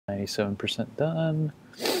97% done.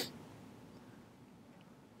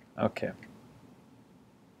 Okay.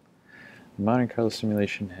 The Monte Carlo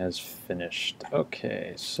simulation has finished.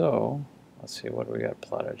 Okay, so let's see what we got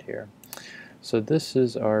plotted here. So this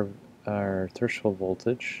is our threshold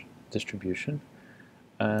voltage distribution.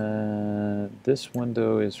 This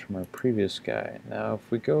window is from our previous guy. Now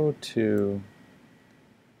if we go to,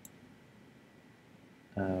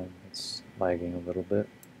 it's lagging a little bit.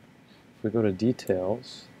 If we go to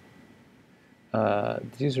details,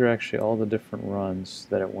 these are actually all the different runs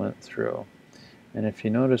that it went through. And if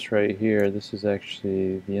you notice right here, this is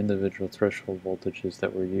actually the individual threshold voltages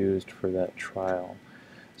that were used for that trial.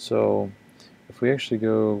 So if we actually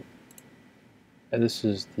go, and this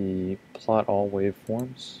is the plot all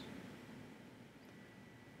waveforms.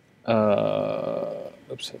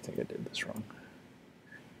 Oops, I think I did this wrong.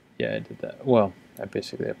 Yeah, I did that. Well, I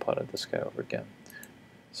plotted this guy over again.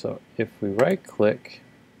 So if we right click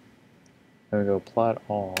and we go plot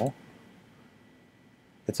all,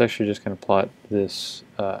 it's actually just going to plot this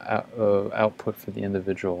output for the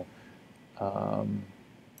individual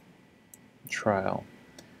trial.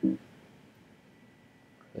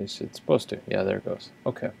 At least it's supposed to. Yeah, there it goes.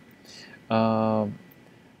 Okay. Now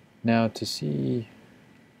to see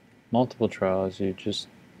multiple trials, you just,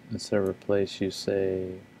 instead of replace, you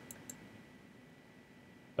say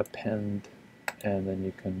append, and then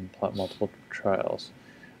you can plot multiple trials.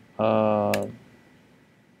 While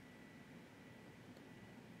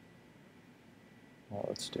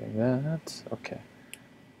it's doing that, okay.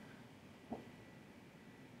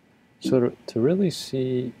 So to really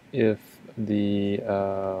see if the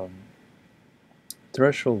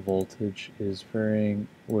threshold voltage is varying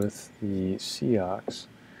with the CMOS,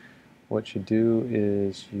 what you do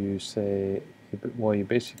is you say, well, you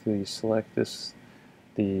basically select this,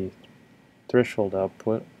 the threshold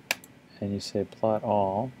output, and you say plot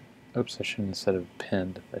all. Oops, I shouldn't have said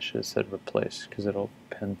append. I should have said replace, because it'll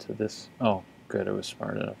append to this. Oh, good, I was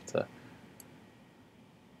smart enough to.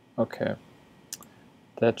 Okay.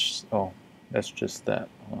 That's just that.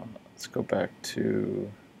 Let's go back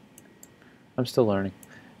to, I'm still learning.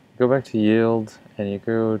 Go back to yield, and you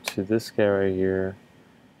go to this guy right here,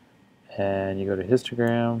 and you go to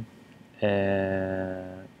histogram,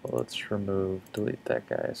 and well, let's delete that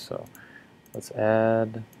guy. So let's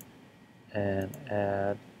add,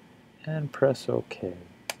 and press OK.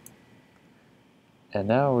 And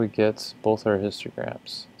now we get both our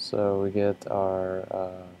histograms. So we get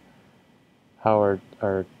our how our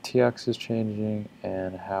TX is changing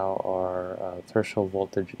and how our threshold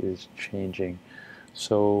voltage is changing.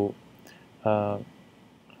 So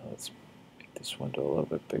let's make this window a little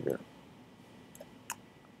bit bigger.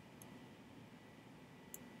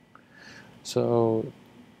 So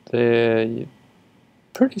they're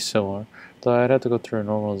pretty similar, though I'd have to go through a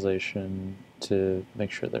normalization to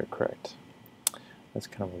make sure they're correct. That's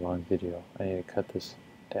kind of a long video. I need to cut this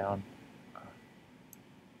down.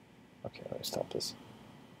 Okay, let me stop this.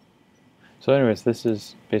 So anyways, this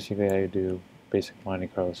is basically how you do basic Monte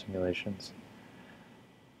Carlo simulations.